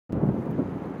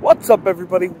What's up,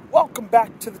 everybody? Welcome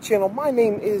back to the channel. My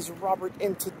name is Robert,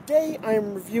 and today I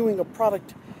am reviewing a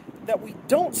product that we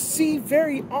don't see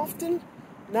very often.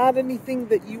 Not anything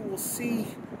that you will see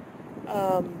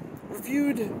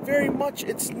reviewed very much.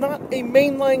 It's not a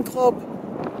mainline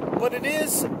club, but it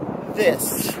is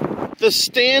this. The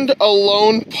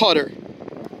stand-alone putter.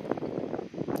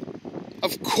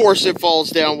 Of course it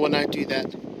falls down when I do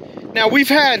that. Now, we've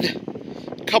had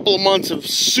a couple of months of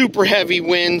super heavy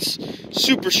winds,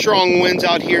 super strong winds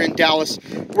out here in Dallas.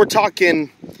 We're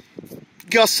talking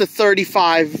gusts of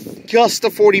 35, gusts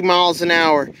of 40 miles an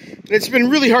hour. And it's been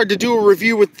really hard to do a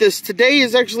review with this. Today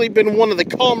has actually been one of the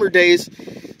calmer days.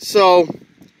 So,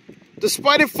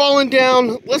 despite it falling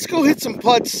down, let's go hit some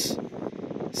putts,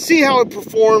 see how it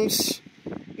performs,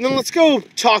 and then let's go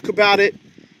talk about it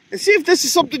and see if this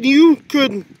is something you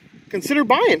could consider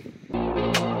buying.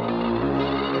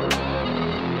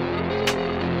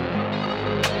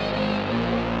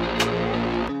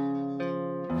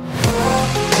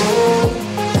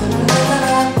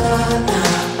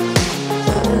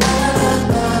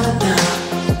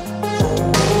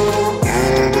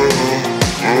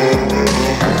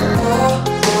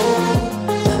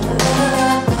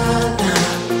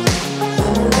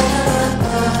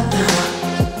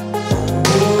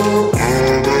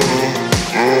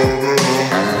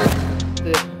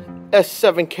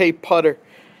 S7k Putter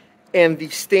and the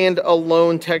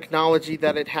stand-alone technology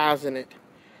that it has in it.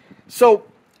 So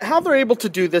how they're able to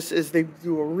do this is they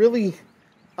do a really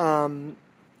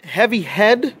heavy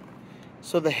head,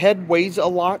 so the head weighs a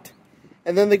lot,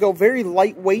 and then they go very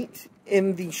lightweight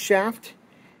in the shaft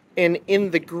and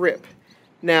in the grip.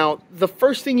 Now, the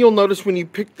first thing you'll notice when you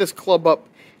pick this club up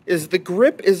is the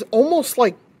grip is almost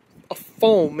like a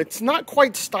foam. It's not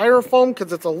quite styrofoam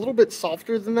because it's a little bit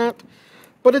softer than that,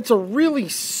 but it's a really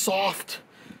soft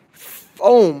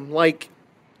foam. Like,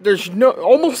 there's no,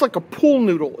 almost like a pool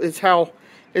noodle is how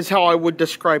I would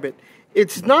describe it.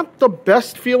 It's not the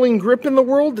best feeling grip in the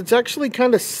world. It's actually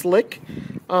kind of slick,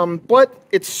 but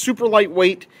it's super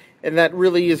lightweight, and that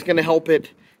really is going to help it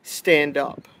stand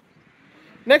up.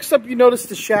 Next up, you notice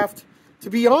the shaft. To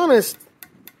be honest,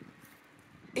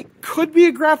 it could be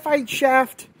a graphite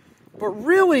shaft, but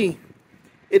really,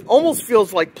 it almost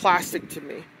feels like plastic to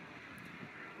me.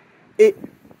 It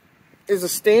is a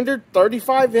standard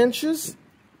 35 inches.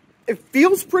 It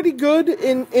feels pretty good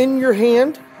in your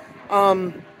hand.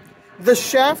 The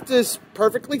shaft is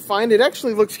perfectly fine. It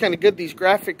actually looks kind of good. These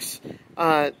graphics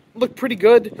look pretty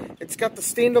good. It's got the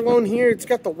standalone here. It's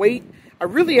got the weight. I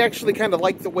really actually kind of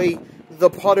like the way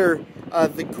the putter,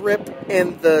 the grip,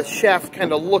 and the shaft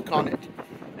kind of look on it.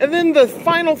 And then the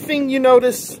final thing you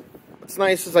notice, what's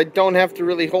nice is I don't have to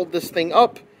really hold this thing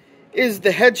up, is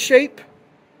the head shape.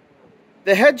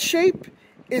 The head shape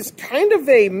is kind of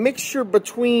a mixture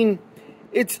between,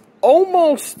 it's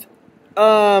almost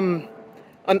an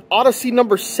Odyssey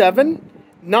number 7,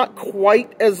 not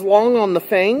quite as long on the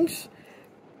fangs,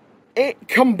 it,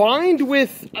 combined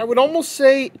with, I would almost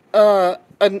say,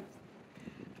 an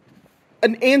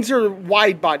Anser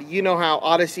wide body. You know how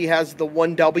Odyssey has the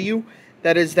 1W,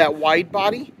 that is that wide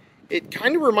body? It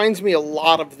kind of reminds me a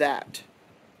lot of that.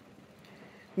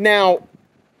 Now,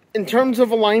 in terms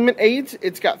of alignment aids,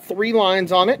 it's got 3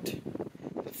 lines on it.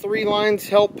 The 3 lines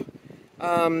help.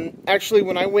 Actually,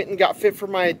 when I went and got fit for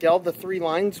my Adele, the 3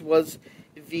 lines was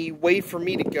the way for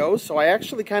me to go, so I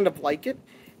actually kind of like it.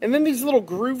 And then these little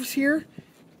grooves here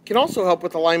can also help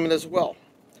with alignment as well.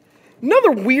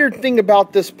 Another weird thing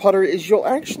about this putter is you'll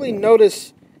actually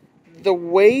notice the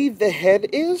way the head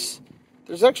is.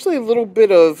 There's actually a little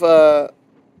bit of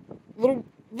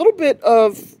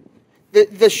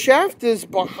the shaft is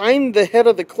behind the head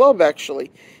of the club,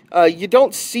 actually. You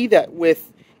don't see that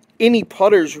with any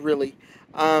putters, really.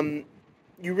 You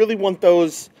really want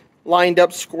those lined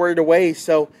up, squared away,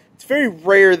 so it's very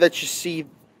rare that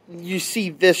you see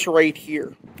this right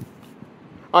here.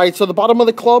 Alright, so the bottom of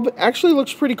the club actually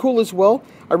looks pretty cool as well.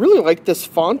 I really like this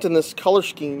font and this color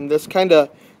scheme, this kind of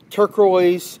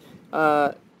turquoise,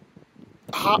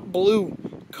 hot blue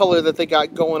color that they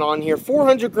got going on here.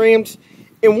 400 grams.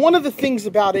 And one of the things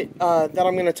about it that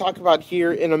I'm going to talk about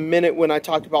here in a minute when I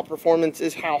talk about performance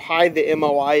is how high the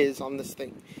MOI is on this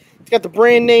thing. It's got the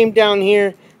brand name down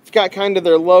here. It's got kind of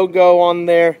their logo on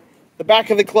there. The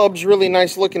back of the club's really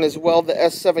nice looking as well, the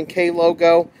S7k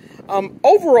logo.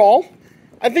 Overall,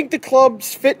 I think the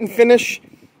club's fit and finish,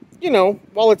 you know,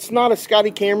 while it's not a Scotty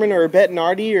Cameron or a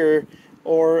Bettinardi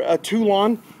or a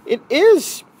Toulon, it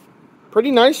is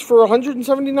pretty nice for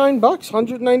 $179,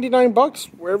 $199,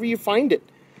 wherever you find it.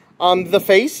 The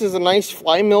face is a nice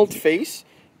fly milled face.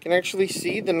 You can actually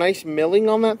see the nice milling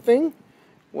on that thing.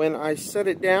 when I set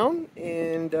it down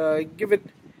and give it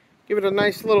a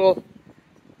nice little,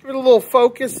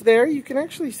 focus there. You can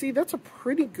actually see that's a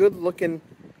pretty good looking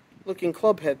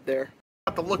club head there.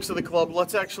 About the looks of the club,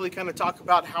 let's actually kind of talk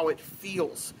about how it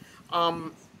feels.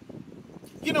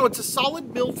 You know, it's a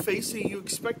solid milled face, so you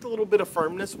expect a little bit of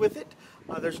firmness with it.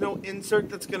 There's no insert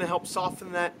that's going to help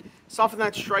soften that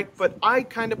strike, but I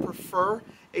kind of prefer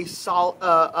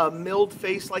a milled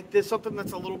face like this, something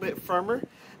that's a little bit firmer.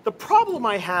 The problem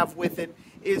I have with it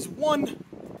is, one,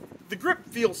 the grip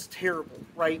feels terrible,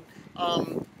 right?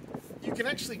 You can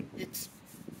actually, it's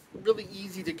really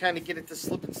easy to kind of get it to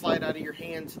slip and slide out of your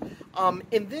hands.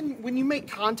 And then when you make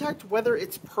contact, whether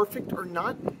it's perfect or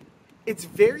not, it's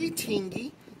very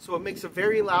tingy, so it makes a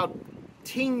very loud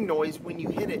ting noise when you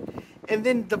hit it. And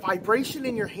then the vibration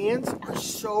in your hands are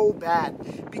so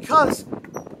bad. Because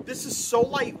this is so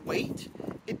lightweight,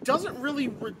 it doesn't really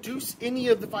reduce any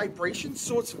of the vibration,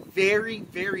 so it's very,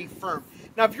 very firm.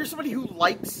 Now, if you're somebody who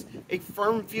likes a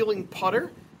firm feeling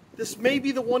putter, this may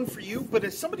be the one for you, but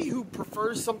as somebody who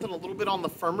prefers something a little bit on the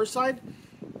firmer side,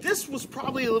 this was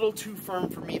probably a little too firm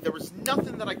for me. There was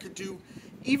nothing that I could do,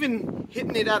 even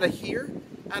hitting it out of here,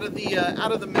 out of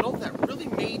the middle, that really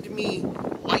made me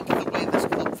like the way this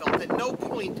club felt. At no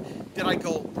point did I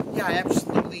go, yeah, I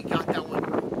absolutely got that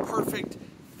one perfect,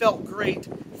 felt great,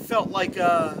 felt like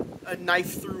a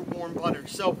knife through warm butter,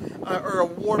 so or a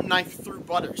warm knife through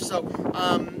butter. So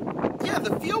yeah,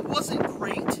 the feel wasn't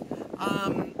great.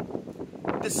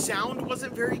 The sound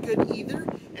wasn't very good either,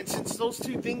 and since those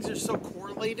two things are so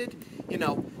correlated, you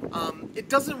know, it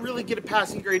doesn't really get a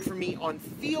passing grade for me on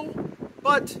feel.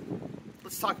 But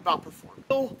let's talk about performance.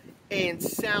 Feel and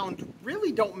sound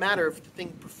really don't matter if the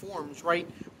thing performs, right?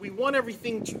 We want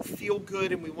everything to feel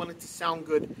good and we want it to sound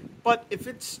good, but if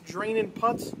it's draining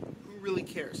putts, who really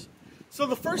cares? So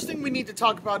the first thing we need to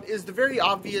talk about is the very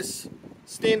obvious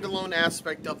standalone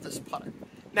aspect of this putter.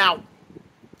 Now,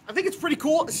 I think it's pretty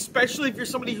cool, especially if you're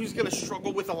somebody who's going to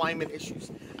struggle with alignment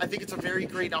issues. I think it's a very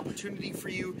great opportunity for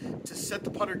you to set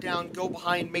the putter down, go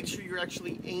behind, make sure you're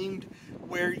actually aimed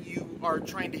where you are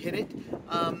trying to hit it.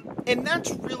 And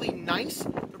that's really nice.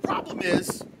 The problem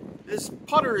is, this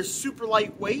putter is super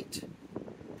lightweight,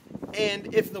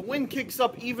 and if the wind kicks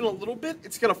up even a little bit,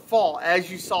 it's going to fall,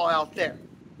 as you saw out there.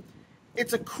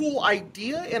 It's a cool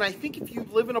idea, and I think if you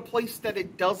live in a place that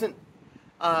it doesn't,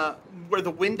 where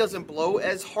the wind doesn't blow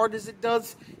as hard as it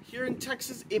does here in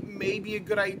Texas, it may be a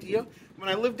good idea. When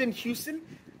I lived in Houston,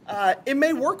 it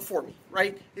may work for me,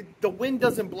 right? The wind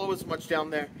doesn't blow as much down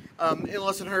there,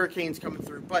 unless a hurricane's coming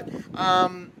through. But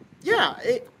yeah,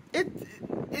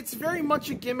 it's very much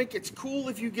a gimmick. It's cool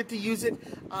if you get to use it.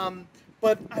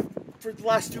 But for the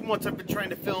last 2 months, I've been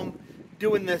trying to film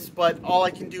doing this, but all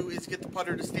I can do is get the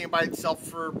putter to stand by itself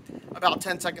for about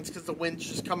 10 seconds because the wind's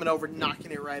just coming over,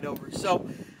 knocking it right over. So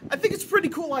I think it's a pretty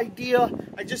cool idea.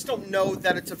 I just don't know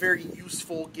that it's a very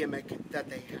useful gimmick that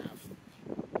they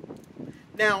have.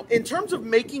 Now, in terms of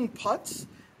making putts,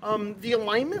 the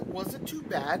alignment wasn't too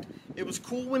bad. It was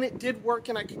cool when it did work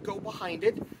and I could go behind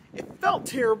it. It felt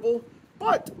terrible,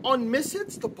 but on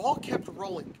mishits, the ball kept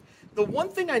rolling. The one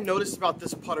thing I noticed about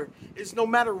this putter is no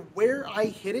matter where I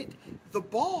hit it, the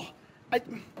ball,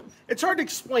 it's hard to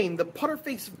explain. The putter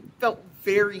face felt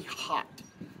very hot.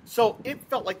 So it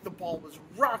felt like the ball was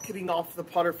rocketing off the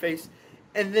putter face,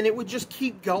 and then it would just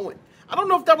keep going. I don't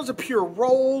know if that was a pure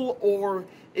roll or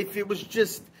if it was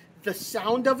just the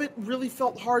sound of it really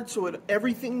felt hard, so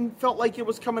everything felt like it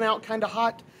was coming out kind of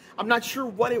hot. I'm not sure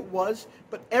what it was,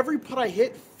 but every putt I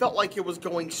hit felt like it was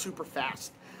going super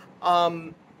fast.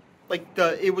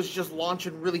 It was just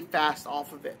launching really fast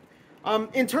off of it.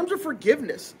 In terms of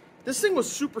forgiveness, this thing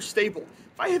was super stable.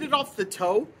 If I hit it off the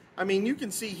toe, I mean, you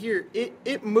can see here,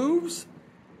 it moves,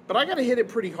 but I got to hit it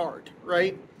pretty hard,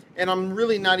 right? And I'm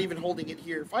really not even holding it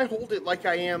here. If I hold it like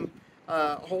I am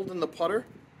holding the putter,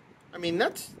 I mean,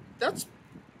 that's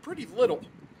pretty little.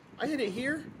 I hit it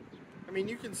here, I mean,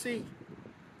 you can see,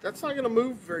 that's not going to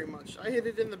move very much. I hit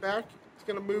it in the back, it's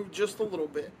going to move just a little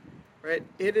bit, right?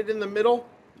 Hit it in the middle,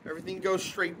 everything goes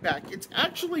straight back. It's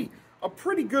actually a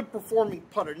pretty good performing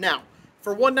putter. Now,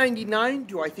 for $199,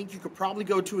 do I think you could probably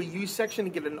go to a used section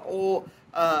and get an old,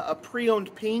 a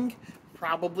pre-owned Ping?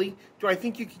 Probably. Do I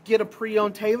think you could get a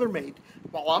pre-owned TaylorMade?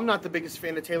 Well, I'm not the biggest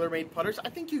fan of TaylorMade putters. I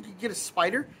think you could get a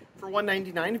Spider for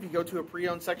 $199 if you go to a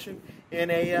pre-owned section in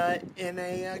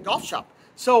a golf shop.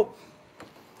 So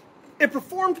it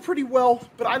performed pretty well,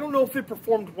 but I don't know if it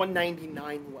performed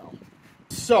 $199 well.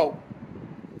 So,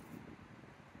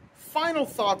 final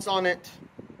thoughts on it.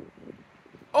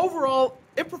 Overall,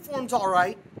 it performs all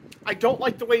right. I don't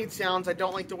like the way it sounds. I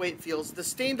don't like the way it feels. The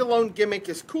standalone gimmick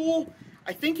is cool.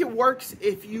 I think it works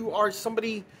if you are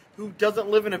somebody who doesn't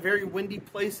live in a very windy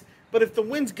place. But if the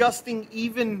wind's gusting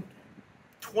even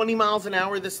 20 miles an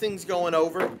hour, this thing's going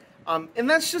over. And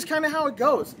that's just kind of how it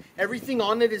goes. Everything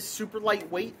on it is super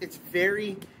lightweight. It's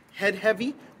very head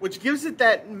heavy, which gives it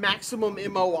that maximum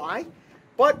MOI.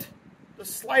 But the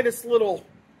slightest little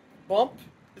bump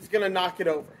is going to knock it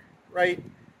over, right?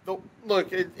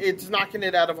 Look, it's knocking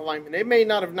it out of alignment. It may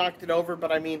not have knocked it over,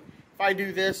 but I mean, if I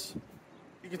do this,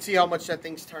 you can see how much that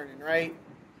thing's turning, right?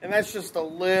 And that's just a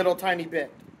little tiny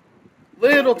bit.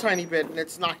 Little tiny bit, and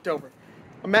it's knocked over.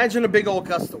 Imagine a big old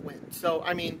gust of wind. So,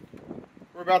 I mean,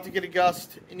 we're about to get a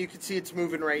gust, and you can see it's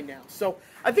moving right now. So,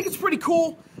 I think it's pretty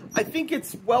cool. I think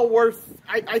it's well worth,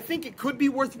 I think it could be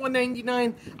worth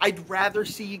 $199. I'd rather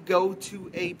see you go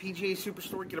to a PGA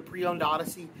Superstore, get a pre-owned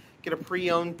Odyssey, get a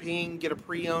pre-owned Ping, get a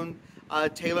pre-owned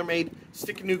TaylorMade,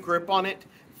 stick a new grip on it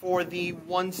for the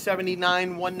 $179,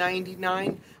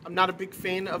 $199. I'm not a big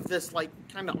fan of this, like,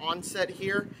 kind of onset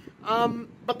here.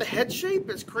 But the head shape,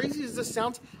 as crazy as this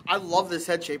sounds, I love this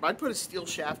head shape. I'd put a steel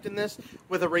shaft in this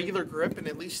with a regular grip and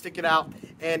at least stick it out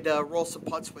and roll some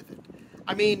putts with it.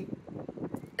 I mean,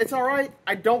 it's all right.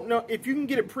 I don't know if you can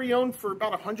get it pre-owned for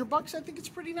about $100. I think it's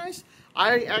pretty nice.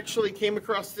 I actually came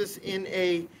across this in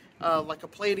a like a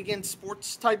Play It Again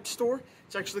sports type store.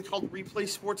 It's actually called Replay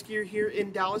Sports Gear here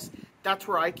in Dallas. That's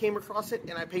where I came across it,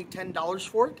 and I paid $10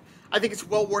 for it. I think it's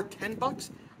well worth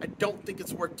 $10. I don't think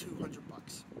it's worth $200.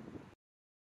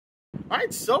 All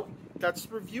right, so that's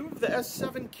the review of the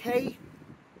S7k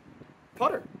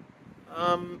Putter.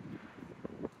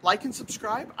 Like and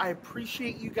subscribe. I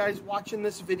appreciate you guys watching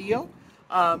this video.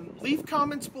 Leave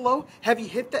comments below. Have you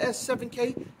hit the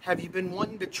S7k? Have you been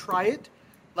wanting to try it?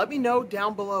 Let me know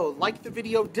down below. Like the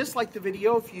video, dislike the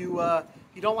video. If you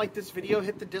don't like this video,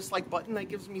 hit the dislike button. That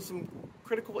gives me some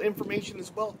critical information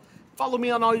as well. Follow me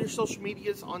on all your social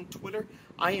medias. On Twitter,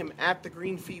 I am at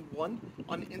 @TheGreenFee1.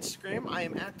 On Instagram, I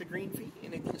am at @TheGreenFee.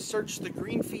 And if you search The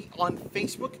Green Fee on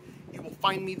Facebook, you will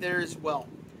find me there as well.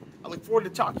 I look forward to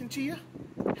talking to you.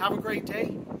 Have a great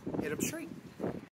day. Hit 'em straight.